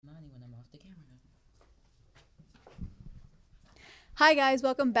Hi guys,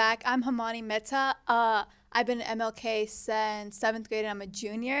 welcome back. I'm Hamani Mehta. I've been in MLK since 7th grade and I'm a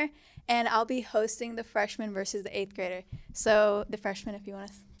junior, and I'll be hosting the freshman versus the 8th grader. So the freshman, if you want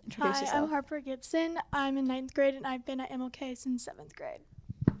to introduce Hi, yourself. I'm Harper Gibson. I'm in 9th grade and I've been at MLK since 7th grade.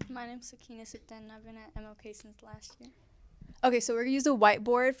 My name's Sakina Siften. I've been at MLK since last year. Okay, so we're going to use a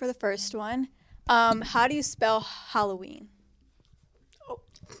whiteboard for the first one. How do you spell Halloween? Oh.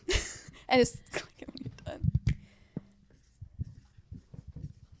 And just click it when you're done.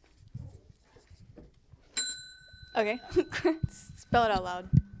 Okay. Spell it out loud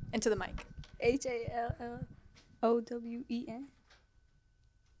into the mic. Hallowen.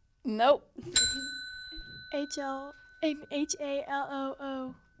 Nope.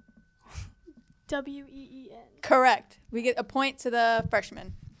 Hallooween. Correct. We get a point to the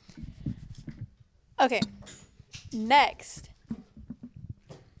freshman. Okay. Next.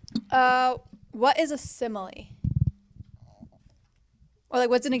 What is a simile? Or like,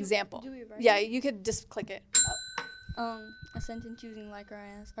 what's an example? Do we write Yeah, it? you could just click it. A sentence using like or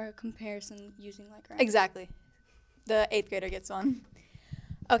as, or a comparison using like or as. Exactly. The 8th grader gets one.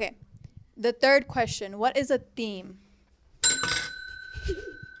 Okay. The third question. What is a theme?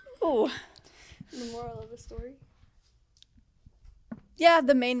 Ooh. The moral of the story. Yeah,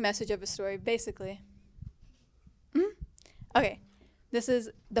 the main message of a story, basically. Okay. This is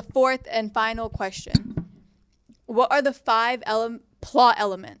the fourth and final question. What are the 5 plot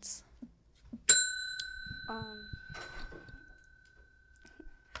elements?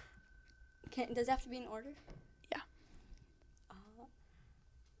 Does it have to be in order? Yeah.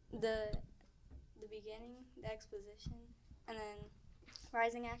 The beginning, the exposition, and then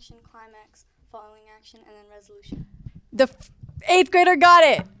rising action, climax, falling action, and then resolution. The 8th grader got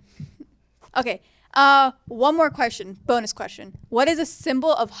it. Okay. One more question. Bonus question. What is a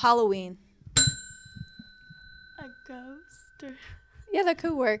symbol of Halloween? A ghost? Yeah, that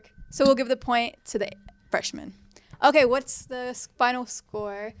could work. So we'll give the point to the freshman. Okay, what's the final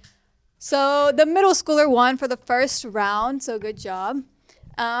score? So the middle schooler won for the first round, so good job.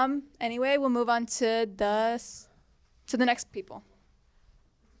 Anyway, we'll move on to the next people.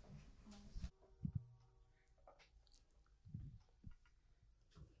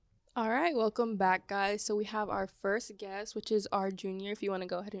 All right, welcome back, guys. So we have our first guest, which is our junior. If you want to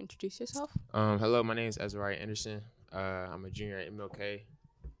go ahead and introduce yourself. Hello, my name is Azariah Anderson. I'm a junior at MLK,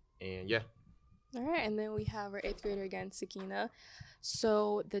 and yeah. All right, and then we have our 8th grader again, Sakina.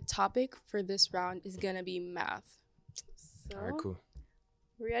 So the topic for this round is gonna be math. So, All right, cool.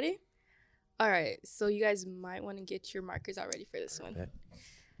 Ready? All right, so you guys might want to get your markers out ready for this one. Okay.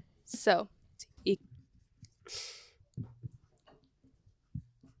 So, That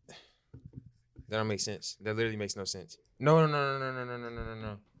don't make sense. That literally makes no sense. No.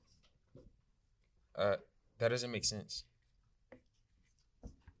 That doesn't make sense.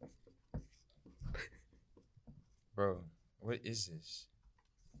 Bro, what is this?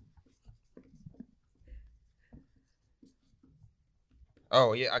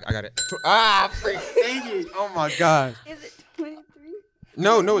 Oh, yeah, I got it. Freak, dang it. Oh, my God. Is it 23?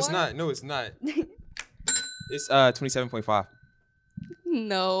 No, it's not. No, it's not. It's 27.5.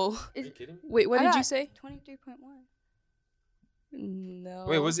 no. Are you kidding me? Wait, what I did got you say? 23.1. No.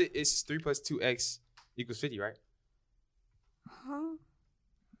 Wait, was it? It's 3 plus 2x equals 50, right? Huh?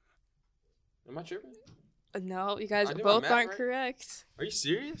 Am I tripping? No, you guys I did my both math aren't right. correct. Are you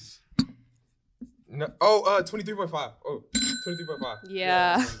serious? No. Oh, 23.5. Oh, 23.5.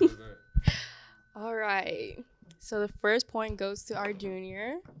 Yeah. Go. All right. So the first point goes to our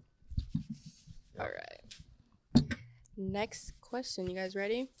junior. All right. Next question. You guys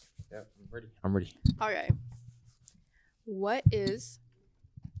ready? Yeah, I'm ready. All right. What is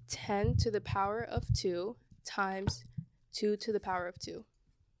 10 to the power of 2 times 2 to the power of 2?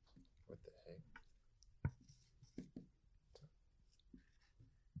 What the heck?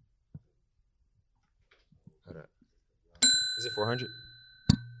 Hold up. Is it 400?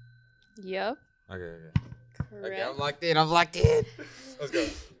 Yep. Okay. Correct. Okay, I'm locked in. Let's go.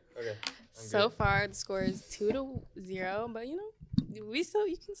 Okay. So far, the score is 2-0, but you can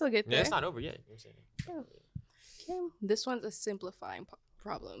still get there. Yeah, it's not over yet. You know what I'm saying? Okay. This one's a simplifying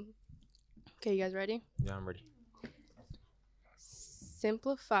problem. Okay, you guys ready? Yeah, I'm ready.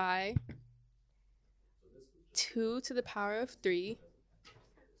 Simplify 2 to the power of 3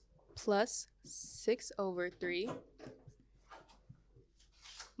 plus 6 over 3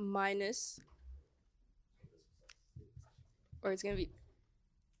 minus, or it's going to be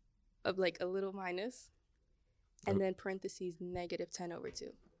of like a little minus, and then parentheses negative 10 over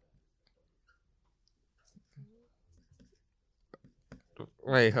 2.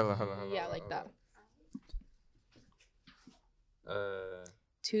 Wait, hold on. Yeah, like that.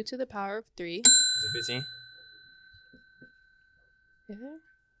 2 to the power of 3. Is it 15? Is it?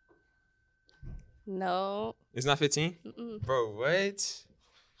 No. It's not 15? Mm-mm. Bro, what?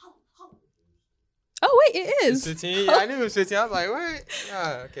 Oh, wait, it It's is. 15? Yeah, I knew it was 15. I was like, what?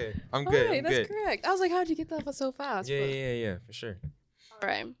 Ah, okay. I'm good. Wait, I'm that's good. correct. I was like, how'd you get that so fast? Yeah, for sure. All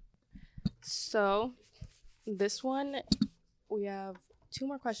right. So, this one, we have 2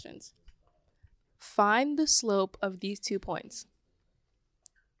 more questions. Find the slope of these 2 points.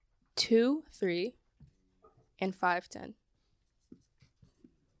 2, 3, and 5, 10.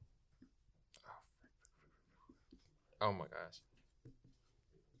 Oh my gosh.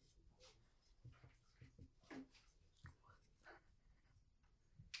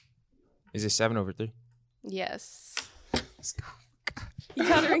 Is it 7/3? Yes. Let's go. You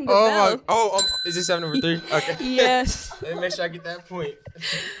gotta ring the Oh bell. my! Oh, is it 7/3? Okay. Yes. Let me make sure I get that point.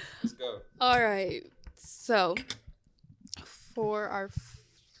 Let's go. All right. So, for our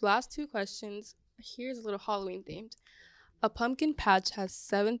last 2 questions, here's a little Halloween themed. A pumpkin patch has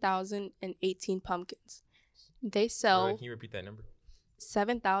 7,018 pumpkins. They sell Can you repeat that number?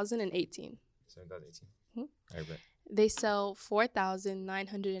 7,018. 7,018. Hmm? All right, bet. They sell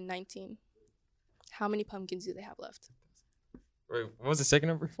 4,919. How many pumpkins do they have left? Wait, what was the second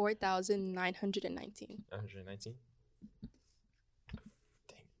number? 4,919. 119.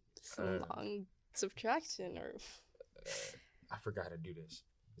 Dang. Some long subtraction or I forgot how to do this.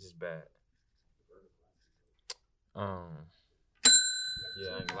 This is bad. Yeah,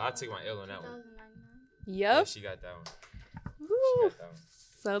 I ain't gonna lie, I took my L on that one. 1,099. Yeah, Yep. she got that one. She Woo. got that one.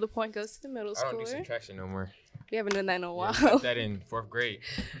 So the point goes to the middle I don't do schooler. subtraction no more. We haven't done that in a Yeah, while. we got that in 4th grade.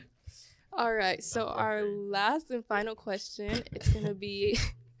 All right. So our last and final question, it's gonna be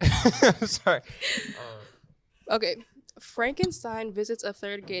I'm sorry. okay. Frankenstein visits a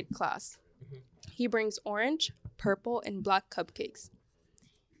 3rd grade class. He brings orange, purple, and black cupcakes.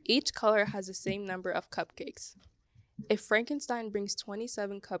 Each color has the same number of cupcakes. If Frankenstein brings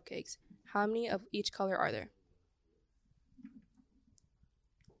 27 cupcakes, how many of each color are there?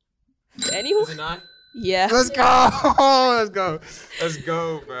 Anyone? Is it 9? Yeah. Let's go. Let's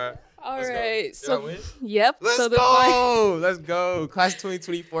go, bro. All Let's go. right. Did I So win? yep. Let's so go. Let's go. Class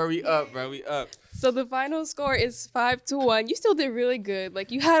 2024, we up, bro. We up. So the final score is 5-1. You still did really good. Like,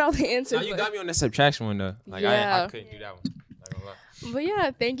 you had all the answers. Now you but- got me on the subtraction one though. Like Yeah. I couldn't do that one. Not gonna lie. But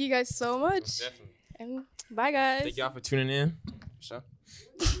yeah, thank you guys so much. Definitely. And bye, guys. Thank y'all for tuning in. So.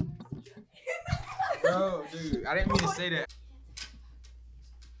 Bro, dude, I didn't mean to say that.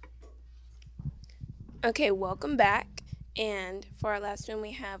 Okay, welcome back. And for our last one,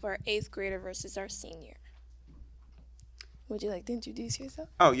 we have our 8th grader versus our senior. Would you like to introduce yourself?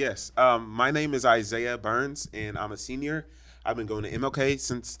 Oh, yes. My name is Isaiah Burns, and I'm a senior. I've been going to MLK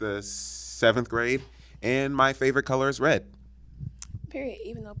since the 7th grade, and my favorite color is red. Period,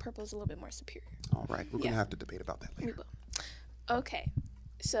 even though purple is a little bit more superior. All right, we're going to have to debate about that We later. will. Okay,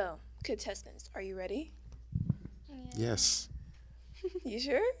 so contestants, are you ready? Yes. You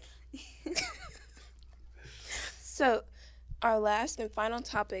sure? So, our last and final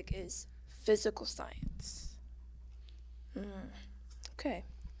topic is physical science. Okay.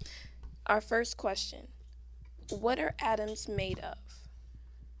 Our first question. What are atoms made of?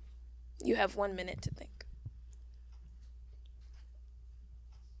 You have 1 minute to think.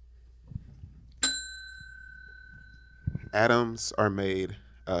 Atoms are made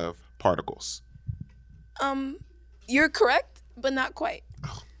of particles. You're correct, but not quite.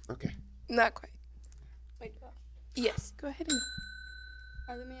 Okay. Not quite. Wait. Yes, go ahead and.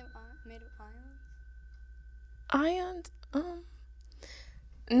 Are they made of ions? Ions?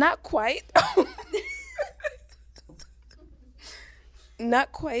 Not quite.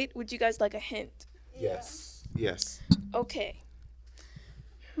 Not quite. Would you guys like a hint? Yes. Yes. Okay.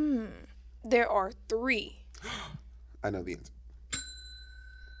 There are 3. I know the answer.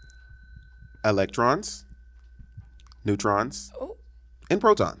 Electrons, neutrons, Oh. and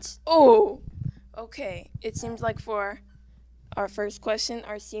protons. Oh. Okay. It seems like for our first question,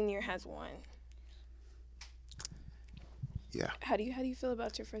 our senior has won. Yeah. How do you feel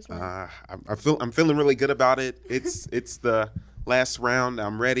about your first one? I'm feeling really good about it. It's the last round.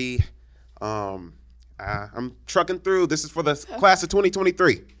 I'm ready. I'm trucking through. This is for the class of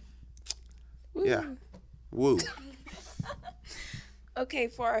 2023. Yeah. Woo. Okay,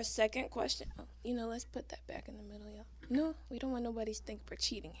 for our second question. Oh, let's put that back in the middle, y'all. No, we don't want nobody to think we're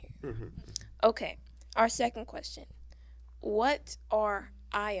cheating here. Okay, our second question. What are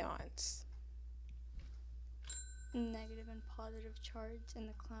ions? Negative and positive charge in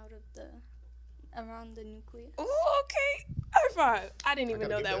the cloud of around the nucleus. Oh, okay. High five. I didn't even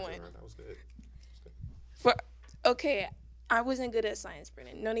know that one. That was good. Okay, I wasn't good at science,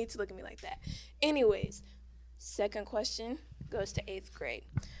 Brennan. No need to look at me like that. Anyways, second question goes to 8th grade.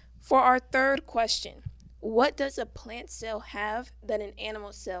 For our third question, what does a plant cell have that an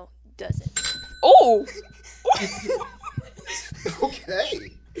animal cell doesn't? Oh!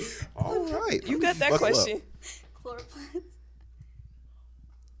 Okay. All right. You got that Buckle up. question. Chloroplast.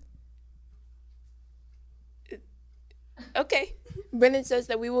 Okay. Brennan says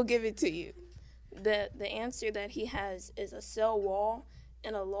that we will give it to you. The answer that he has is a cell wall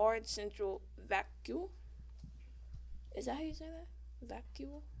and a large central vacuole. Is that how you say that?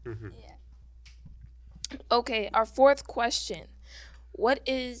 Vacuole? Yeah. Okay, our fourth question. What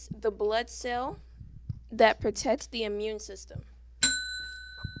is the blood cell that protects the immune system?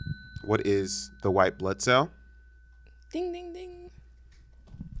 What is the white blood cell? Ding, ding, ding.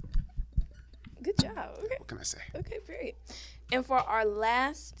 Good job. Okay. What can I say? Okay, period. And for our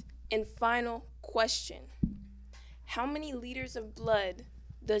last and final question, how many liters of blood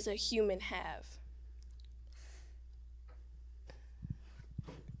does a human have?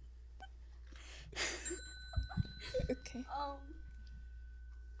 Okay.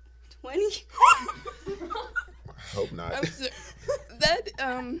 20. I hope not. I'm sorry.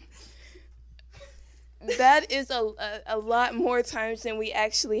 That is a lot more times than we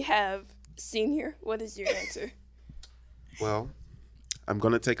actually have. Senior, what is your answer? Well, I'm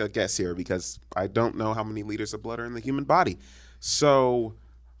going to take a guess here because I don't know how many liters of blood are in the human body. So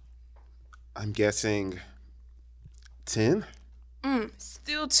I'm guessing 10.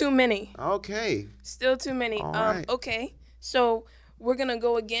 Still too many. Okay. Still too many. All right. Okay. So we're gonna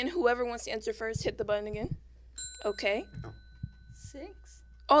go again. Whoever wants to answer first, hit the button again. Okay. 6.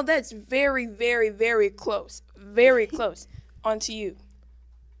 Oh, that's very, very, very close. Very close. On to you.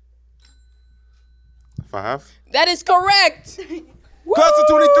 5. That is correct. Class of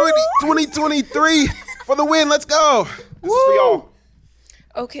 2023 for the win. Let's go. This is for y'all.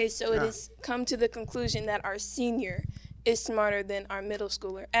 Okay, so it has come to the conclusion that our senior is smarter than our middle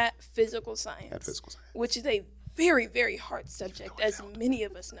schooler at physical science. Which is a very, very hard subject, as many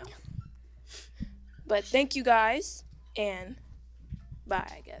of us know. But thank you guys, and bye,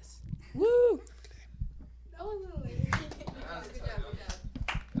 I guess. Woo!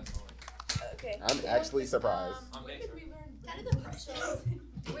 Okay. I'm actually surprised.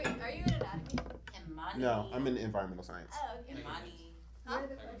 Wait, are you in anatomy? Imani. No, I'm in environmental science. Imani. Huh?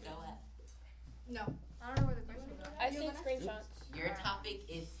 Go ahead. No. I don't know where the question is. I seen screenshots. Your topic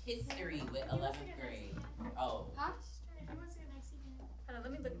is history with 11